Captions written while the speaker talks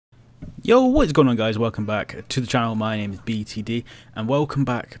Yo, what is going on, guys? Welcome back to the channel. My name is BTD and welcome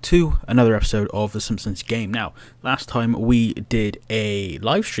back to another episode of the Simpsons game. Now, last time we did a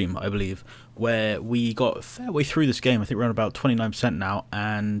live stream, I believe, where we got a fair way through this game. I think we're on about 29% now,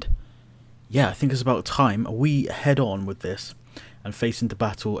 and yeah, I think it's about time we head on with this and face into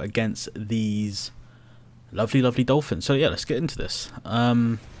battle against these lovely dolphins. So yeah, let's get into this.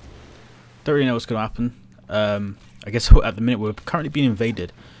 Don't really know what's going to happen. I guess at the minute we're currently being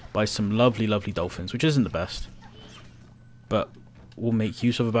invaded by some lovely dolphins, which isn't the best, but we'll make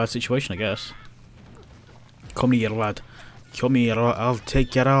use of a bad situation, I guess. Come here, lad. Come here, I'll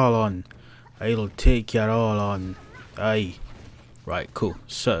take you all on. I'll take you all on. Aye. Right, cool.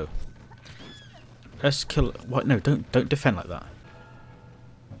 So let's kill. What? No, don't defend like that.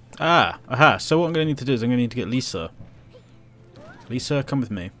 Aha. So what I'm going to need to do is I'm going to need to get Lisa. Lisa, come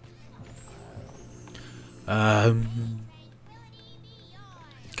with me.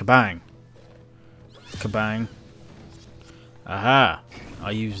 Kabang. Kabang. Aha.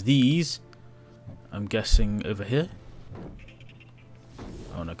 I use these. I'm guessing over here.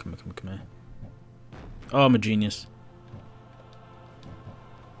 Oh no, come here. Oh, I'm a genius.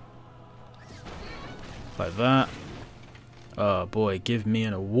 Like that. Oh boy, give me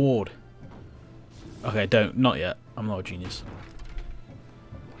an award. Okay, don't. Not yet. I'm not a genius.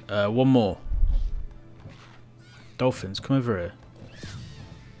 One more. Dolphins, come over here.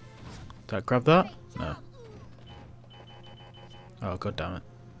 Did I grab that? No. Oh, god damn it.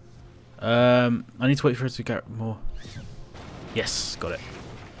 I need to wait for it to get more. Yes, got it.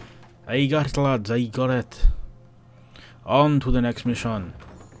 I got it, lads. I got it. On to the next mission.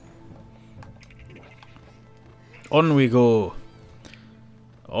 On we go.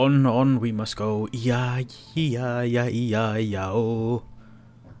 On we must go. E-I-E-I-E-I-E-I-O.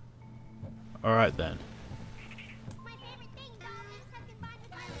 Alright then.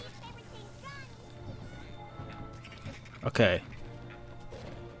 Okay.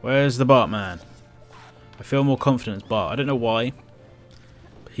 Where's the Bart man? I feel more confident as Bart. I don't know why,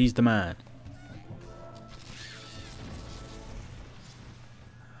 but he's the man.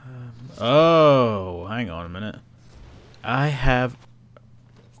 Oh, hang on a minute. I have...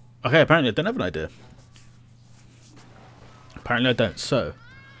 Okay, apparently I don't have an idea. Apparently I don't, so...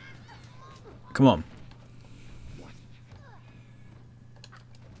 Come on.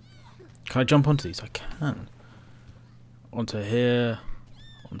 Can I jump onto these? I can. Onto here,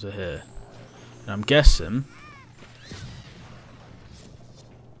 onto here. And I'm guessing...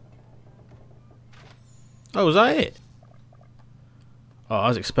 Oh, was that it? Oh, I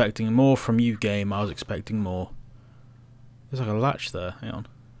was expecting more from you, game. I was expecting more. There's like a latch there. Hang on.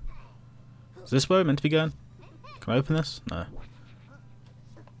 Is this where we're meant to be going? Can I open this? No.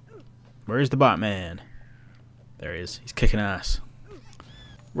 Where is the Batman? There he is. He's kicking ass.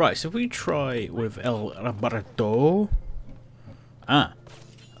 Right, so if we try with El Roberto... Ah.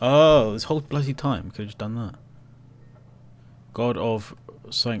 Oh, this whole bloody time. Could have just done that. God of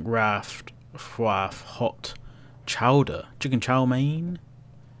something raft, hot chowder. Chicken chow mein.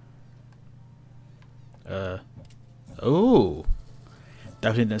 Oh.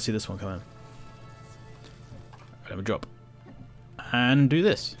 Definitely didn't see this one coming. Let me drop. And do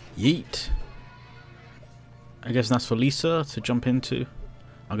this. Yeet. I guess that's for Lisa to jump into.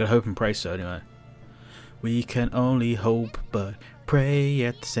 I'm going to hope and pray so anyway. We can only hope but pray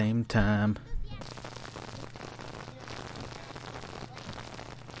at the same time.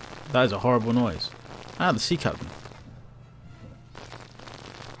 That is a horrible noise. Ah, the sea captain.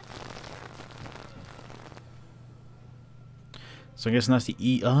 So I guess that's the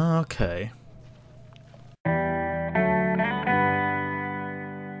E. Oh, okay.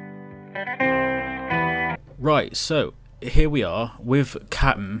 Right, so here we are with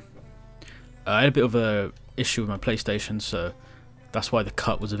Captain. I had a bit of a issue with my PlayStation, so that's why the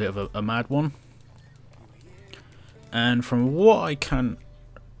cut was a bit of a mad one. And from what I can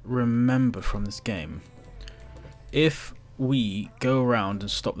remember from this game, if we go around and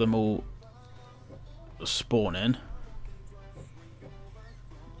stop them all spawning,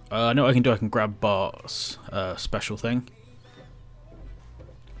 I know what I can do. I can grab Bart's special thing,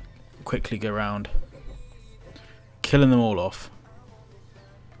 quickly go around, killing them all off.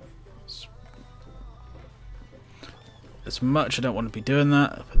 As much I don't want to be doing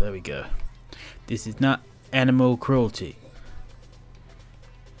that, but there we go. This is not animal cruelty.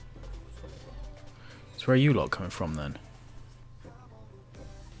 So where are you lot coming from then?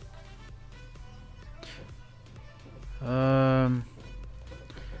 I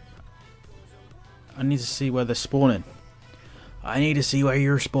need to see where they're spawning. I need to see where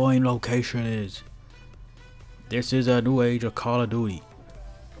your spawning location is. This is a new age of Call of Duty.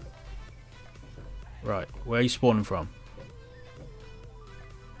 Right, where are you spawning from?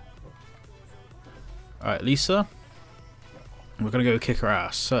 Alright, Lisa. We're gonna go kick her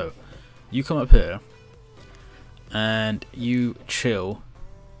ass. So, you come up here. And you chill.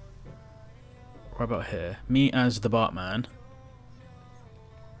 Right about here. Me as the Bartman.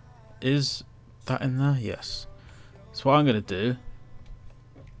 Is that in there? Yes. So what I'm gonna do.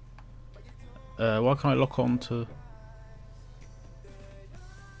 Why can't I lock on to...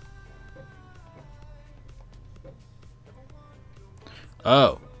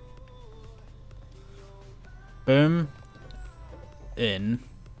 Oh. Boom. In.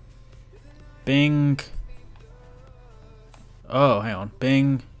 Bing. Oh, hang on.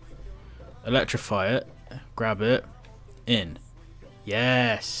 Bing. Electrify it. Grab it. In.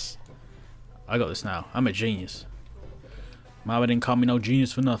 Yes. I got this now. I'm a genius. Mama didn't call me no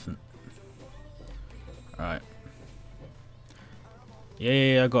genius for nothing. Alright.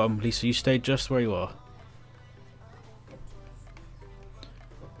 Yeah, I got him. Lisa, you stay just where you are.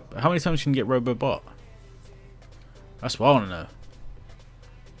 But how many times can you get Robobot? That's what I want to know.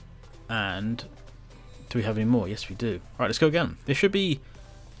 And do we have any more? Yes, we do. Alright, let's go again. This should be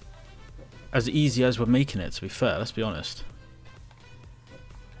as easy as we're making it, to be fair. Let's be honest.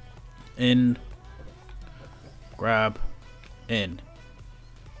 In. Grab. In.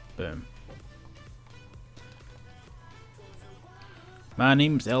 Boom. My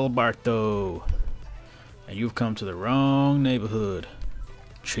name's Alberto. And you've come to the wrong neighborhood,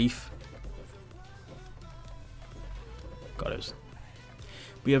 Chief. Got his.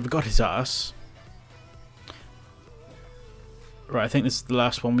 We have got his ass. Right, I think this is the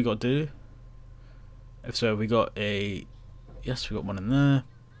last one we got to do. If so, we got a... Yes, we got one in there.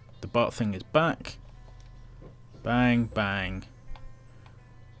 The Bart thing is back. Bang, bang.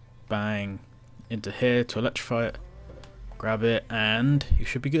 Bang. Into here to electrify it. Grab it, and you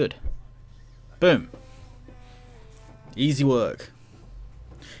should be good. Boom. Easy work.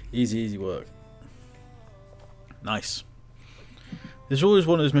 Easy work. Nice. This is always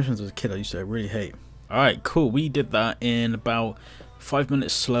one of those missions as a kid I used to really hate. Alright, cool. We did that in about 5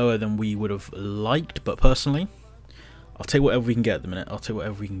 minutes slower than we would have liked, but personally, I'll take whatever we can get at the minute. I'll take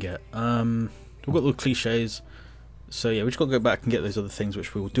whatever we can get. We've got the cliches. So yeah, we just got to go back and get those other things,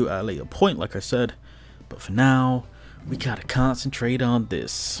 which we will do at a later point, like I said. But for now, we gotta concentrate on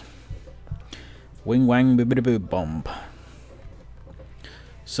this. Wing wang bibbidi boo bomb.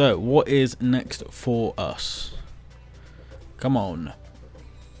 So, what is next for us? Come on.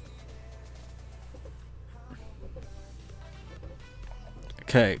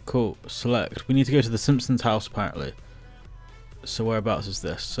 Okay, cool. Select. We need to go to the Simpsons house, apparently. So, whereabouts is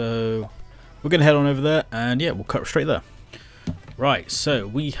this? So, we're going to head on over there, and yeah, we'll cut straight there. Right, so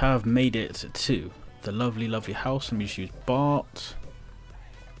we have made it to the lovely, lovely house. Let me just use Bart.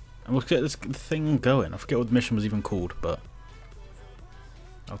 And we'll get this thing going. I forget what the mission was even called, but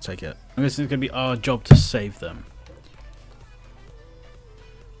I'll take it. I guess it's going to be our job to save them.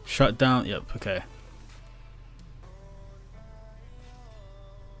 Shut down. Yep, okay.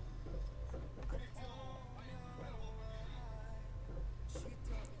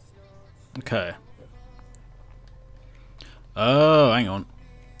 Okay. Oh, hang on.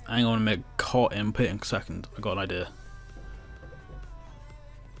 Hang on a minute. Caught him. Put it in a second. I got an idea.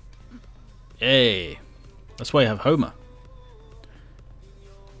 Hey. That's why you have Homer.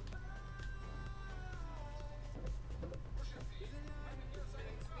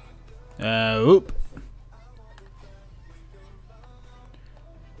 Oop.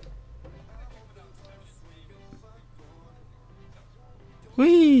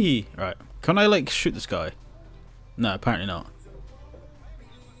 Whee! Right. Can I, like, shoot this guy? No, apparently not.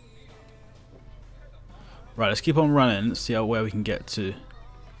 Right, let's keep on running. Let's see where we can get to.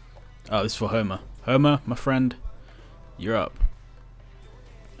 Oh, this is for Homer. Homer, my friend, you're up.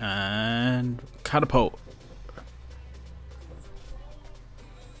 And catapult.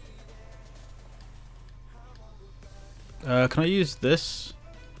 Can I use this?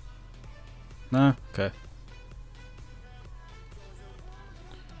 No? Okay.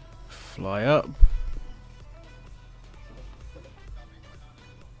 Fly up.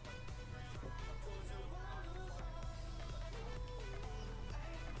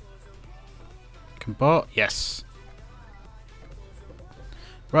 Compart? Yes.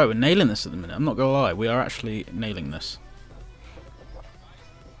 Right, we're nailing this at the minute. I'm not gonna lie, we are actually nailing this.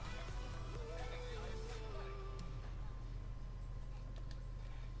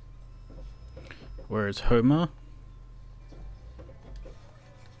 Where is Homer?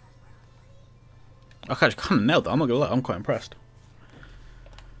 Okay, I kind of nailed that. I'm not gonna lie, I'm quite impressed.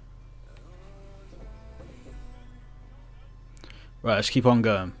 Right, let's keep on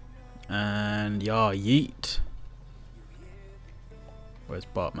going. And yeah, yeet. Where's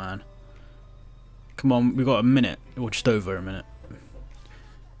Bartman? Come on, we've got a minute, or just over a minute.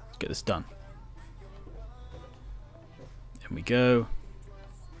 Let's get this done. Here we go.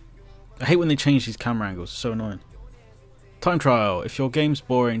 I hate when they change these camera angles, it's so annoying. Time trial. If your game's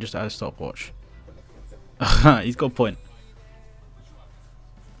boring, just add a stopwatch. He's got a point.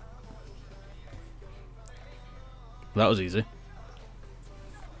 That was easy.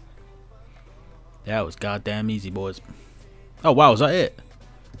 That was goddamn easy, boys. Oh wow, is that it?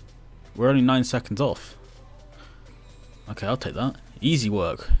 We're only 9 seconds off. Okay, I'll take that. Easy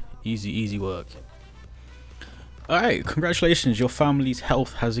work. Easy work. Alright, congratulations, your family's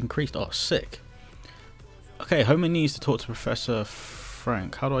health has increased. Oh, sick. Okay, Homer needs to talk to Professor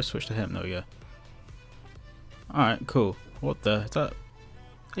Frank. How do I switch to him? There we go. Alright, cool. What the? Is that?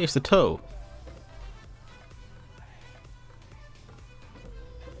 Hey, it's the toe.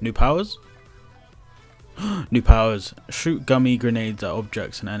 New powers? New powers. Shoot gummy grenades at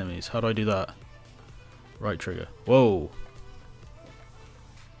objects and enemies. How do I do that? Right trigger. Whoa.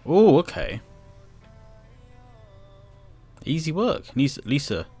 Oh, okay. Easy work.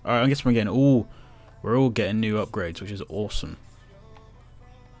 Lisa. Alright, I guess we're all getting new upgrades, which is awesome.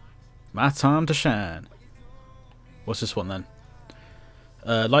 My time to shine. What's this one then?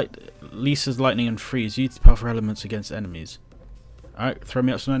 Lisa's lightning and freeze. Use powerful elements against enemies. Alright, throw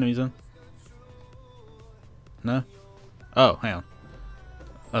me up some enemies then. No? Oh, hang on.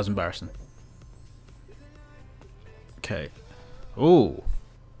 That was embarrassing. Okay. Ooh.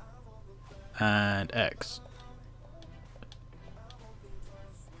 And X.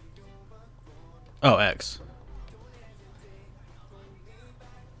 Oh, X.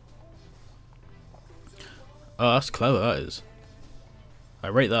 Oh, that's clever, that is. I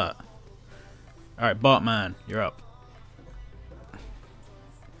rate that. Alright, Bartman, you're up.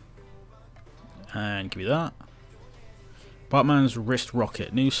 And give me that. Bartman's wrist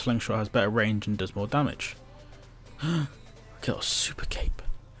rocket. New slingshot has better range and does more damage. Got a super cape.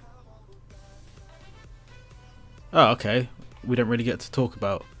 Oh, okay. We don't really get to talk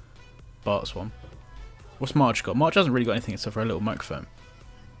about Bart's one. What's Marge got? Marge hasn't really got anything except for a little microphone.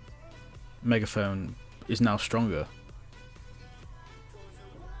 Megaphone is now stronger.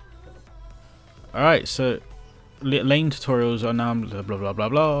 Alright, so lane tutorials are now blah blah blah blah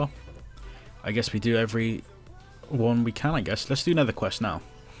blah. I guess we do every one we can, I guess. Let's do another quest now.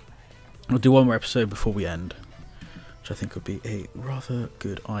 We'll do one more episode before we end, which I think would be a rather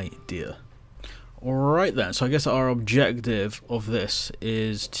good idea. Alright then, so I guess our objective of this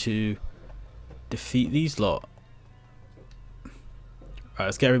is to defeat these lot. Alright,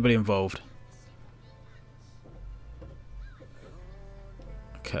 let's get everybody involved.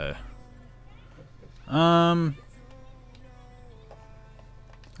 Okay.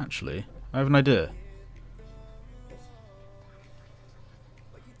 Actually, I have an idea.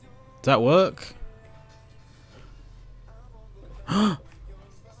 Does that work? Ah.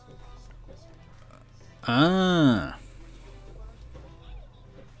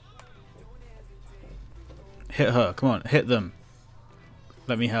 Hit her. Come on, hit them.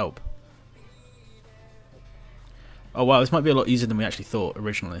 Let me help. Oh wow, this might be a lot easier than we actually thought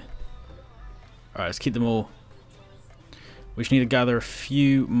originally. Alright, let's keep them all. We just need to gather a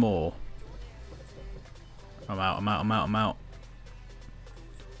few more. I'm out.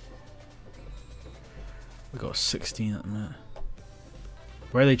 We got 16 at the minute.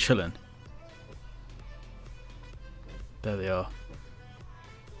 Where are they chilling? There they are.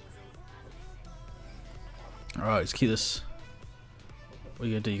 Alright, let's keep this. What are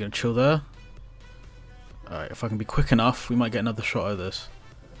you gonna do? You gonna chill there? Alright, if I can be quick enough, we might get another shot of this.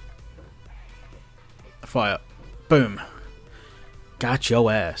 Fire. Boom. Got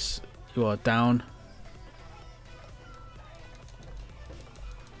your ass. You are down.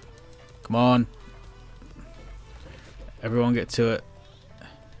 Come on. Everyone get to it.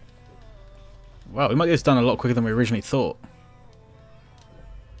 Wow, we might get this done a lot quicker than we originally thought.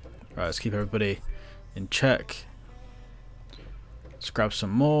 Alright, let's keep everybody in check. Let's grab some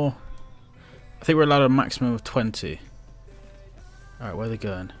more. I think we're allowed a maximum of 20. Alright, where are they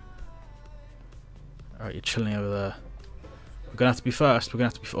going? Alright, you're chilling over there. We're gonna have to be fast.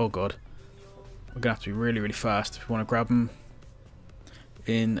 Oh god. We're gonna have to be really, really fast if we want to grab them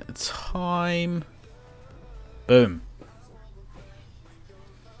in time. Boom.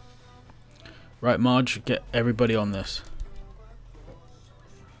 Right, Marge, get everybody on this.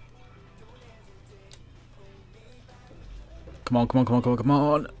 Come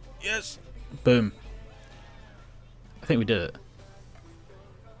on. Yes. Boom. I think we did it.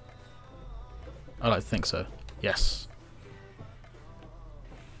 I like to think so. Yes.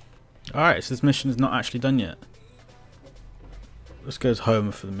 Alright, so this mission is not actually done yet. Let's go to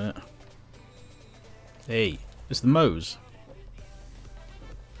Homer for the minute. Hey, it's the Moe's.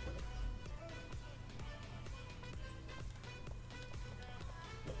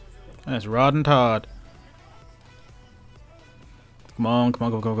 That's Rod and Todd. Come on,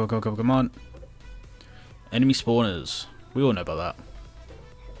 come on, go, come on. Enemy spawners. We all know about that.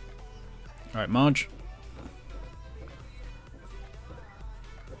 Alright, Marge.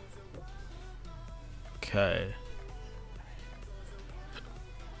 Okay.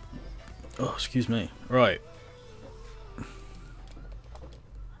 Oh, excuse me. Right.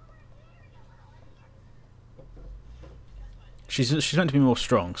 She's meant to be more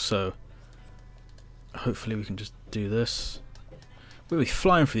strong, so hopefully we can just do this. We'll be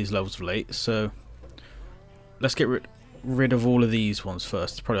flying for these levels of late, so let's get rid of all of these ones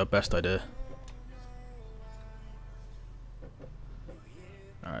first. It's probably our best idea.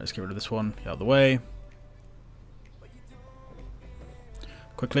 Alright, let's get rid of this one. Get out of the way.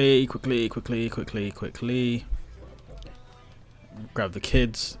 Quickly, quickly, quickly, quickly, quickly. Grab the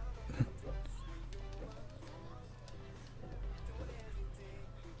kids.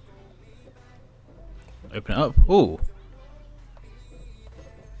 Open it up. Ooh.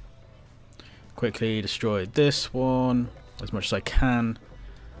 Quickly destroy this one as much as I can.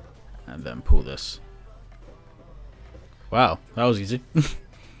 And then pull this. Wow, that was easy.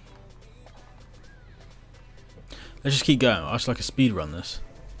 Let's just keep going. I just like a speed run this.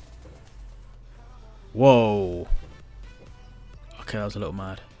 Whoa. Okay, that was a little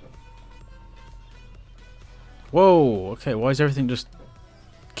mad. Whoa. Okay, why is everything just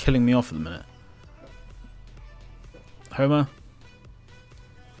killing me off at the minute? Homer.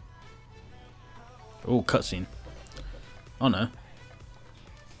 Oh, cutscene. Oh no.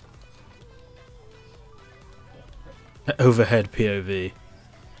 Overhead POV.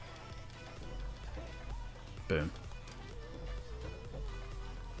 Boom.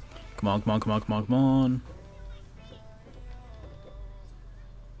 Come on, come on, come on, come on, come on.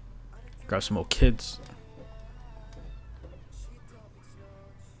 Grab some more kids.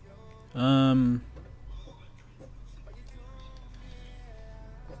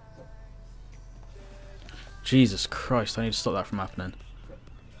 Jesus Christ, I need to stop that from happening.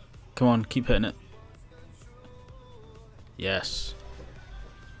 Come on, keep hitting it. Yes.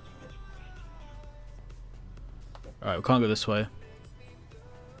 Alright, we can't go this way.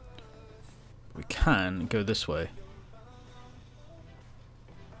 We can go this way.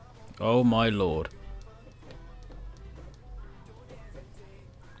 Oh my lord.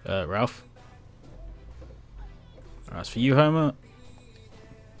 Ralph. That's for you, Homer.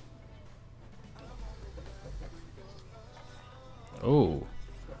 Oh.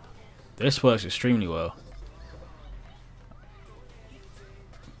 This works extremely well.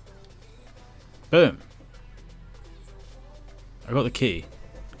 Boom. I got the key.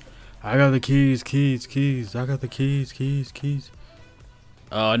 I got the keys, keys, keys. I got the keys, keys, keys.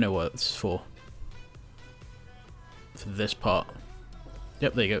 Oh, I know what this is for. For this part.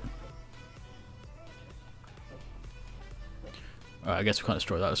 Yep, there you go. Alright, I guess we can't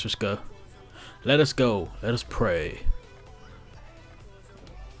destroy that. Let's just go. Let us go. Let us pray.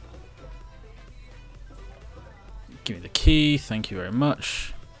 Give me the key. Thank you very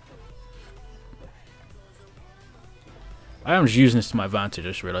much. I am just using this to my advantage. I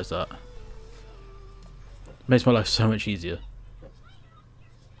just realised that. Makes my life so much easier.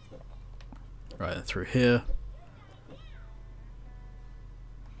 Right, then through here.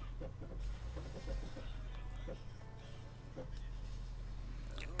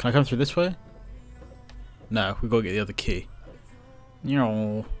 Can I come through this way? No, we've got to get the other key.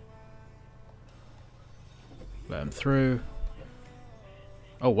 No. Let him through.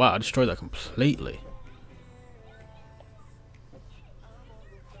 Oh wow, I destroyed that completely.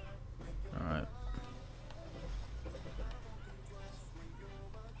 Alright.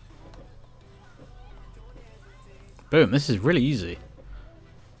 Boom, this is really easy.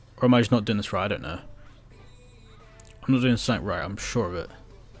 Or am I just not doing this right? I don't know. I'm not doing something right, I'm sure of it.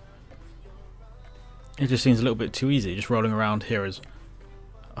 It just seems a little bit too easy, just rolling around here as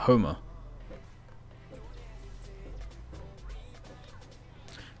Homer.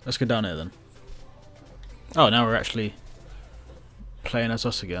 Let's go down here then. Oh, now we're actually playing as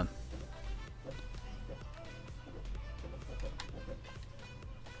us again.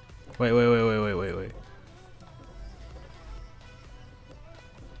 Wait.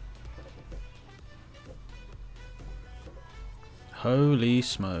 Holy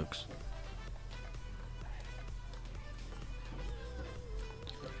smokes.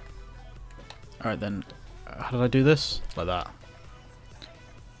 Alright then, how did I do this? Like that.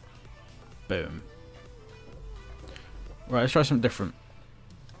 Boom. Right, let's try something different.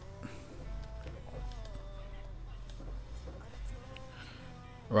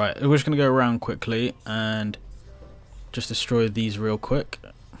 Right, we're just going to go around quickly and just destroy these real quick.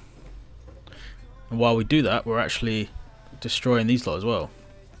 And while we do that, we're actually destroying these lot as well.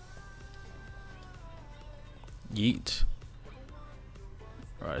 Yeet.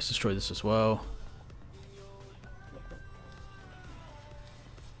 Right, let's destroy this as well.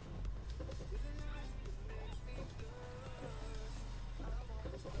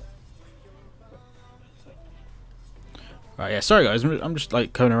 Right, yeah, sorry guys, I'm just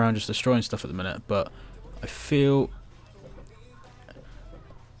like going around just destroying stuff at the minute, but I feel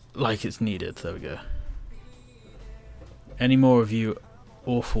like it's needed. There we go. Any more of you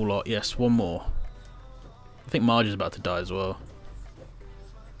awful lot? Yes, one more. I think Marge is about to die as well.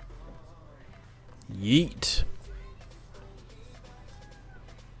 Yeet.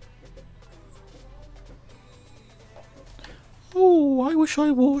 Oh, I wish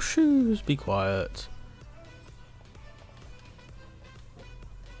I wore shoes. Be quiet.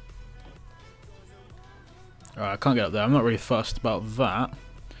 Alright, I can't get up there. I'm not really fussed about that.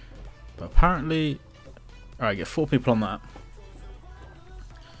 But apparently... Alright, get 4 people on that.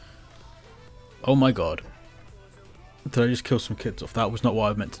 Oh my god. Did I just kill some kids off? That was not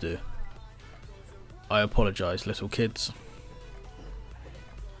what I meant to do. I apologise, little kids.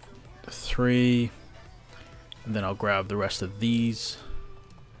 3. And then I'll grab the rest of these.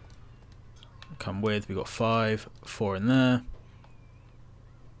 Come with. We got 5. 4 in there.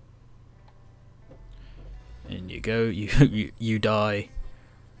 In you go. You die.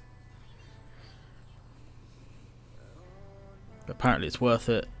 Apparently it's worth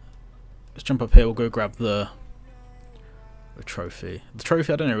it. Let's jump up here. We'll go grab the trophy. The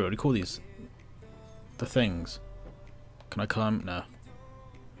trophy, I don't know what you call these. The things. Can I climb? No.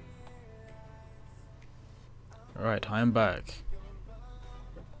 Alright, I am back.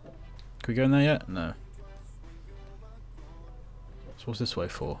 Can we go in there yet? No. So what's this way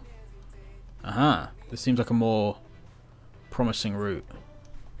for? Aha! This seems like a more promising route.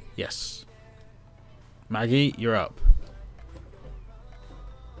 Yes. Maggie, you're up.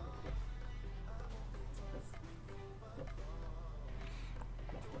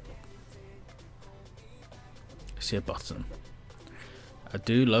 I see a button. I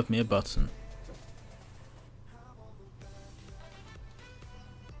do love me a button.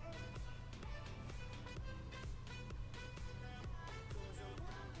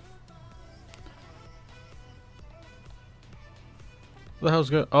 What the hell's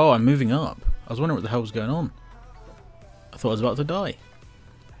going? Oh, I'm moving up. I was wondering what the hell was going on. I thought I was about to die.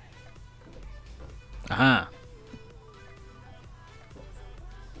 Aha.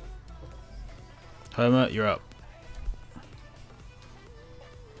 Homer, you're up.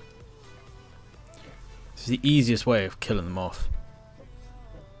 This is the easiest way of killing them off.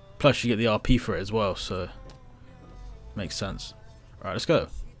 Plus, you get the RP for it as well, so makes sense. Alright, let's go.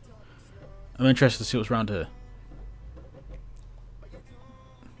 I'm interested to see what's around here.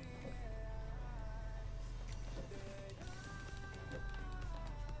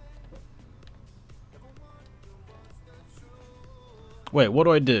 Wait, what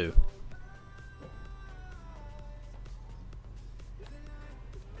do I do?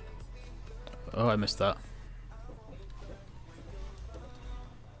 Oh, I missed that.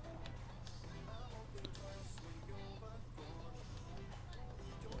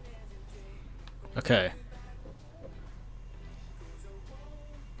 Okay.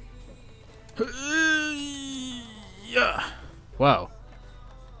 Yeah. Wow.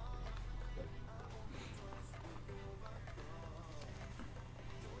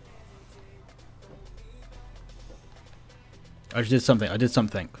 I just did something. I did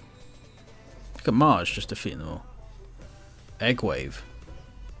something. Look at Marge just defeating them all. Egg wave.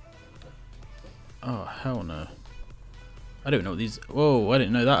 Oh, hell no. I don't know what these... Whoa, I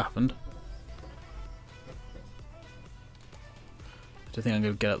didn't know that happened. Do you think I'm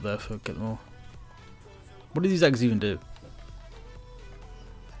going to get up there for get them all? What do these eggs even do?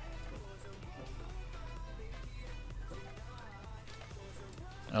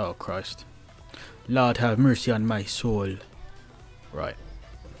 Oh, Christ. Lord have mercy on my soul. Right.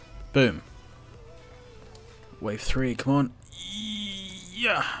 Boom. Wave 3, come on.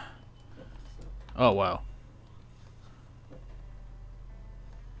 Yeah. Oh, wow.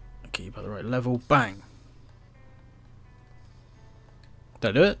 Okay, about the right level. Bang. Did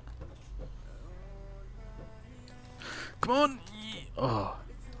I do it? Come on. Oh.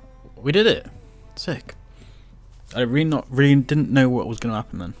 We did it. Sick. I really didn't know what was going to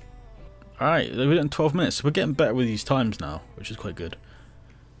happen then. Alright, we did it in 12 minutes. So we're getting better with these times now, which is quite good.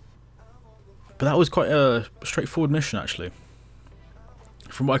 But that was quite a straightforward mission, actually.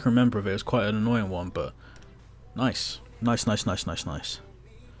 From what I can remember of it, it was quite an annoying one, but nice. Nice.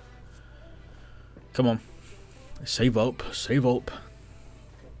 Come on. Save up.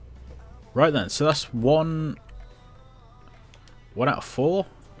 Right then, so that's one out of 4?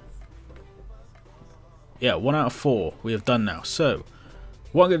 Yeah, 1 out of 4 we have done now. So,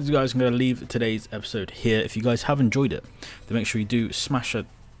 what I'm going to do, guys, I'm going to leave today's episode here. If you guys have enjoyed it, then make sure you do smash a...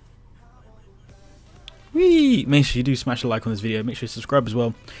 Make sure you do smash a like on this video. Make sure you subscribe as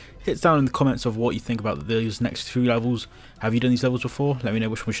well. Hit down in the comments of what you think about those next 2 levels. Have you done these levels before? Let me know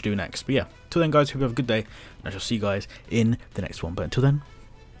which one we should do next. But yeah, till then, guys, hope you have a good day. And I shall see you guys in the next one. But until then,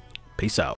 peace out.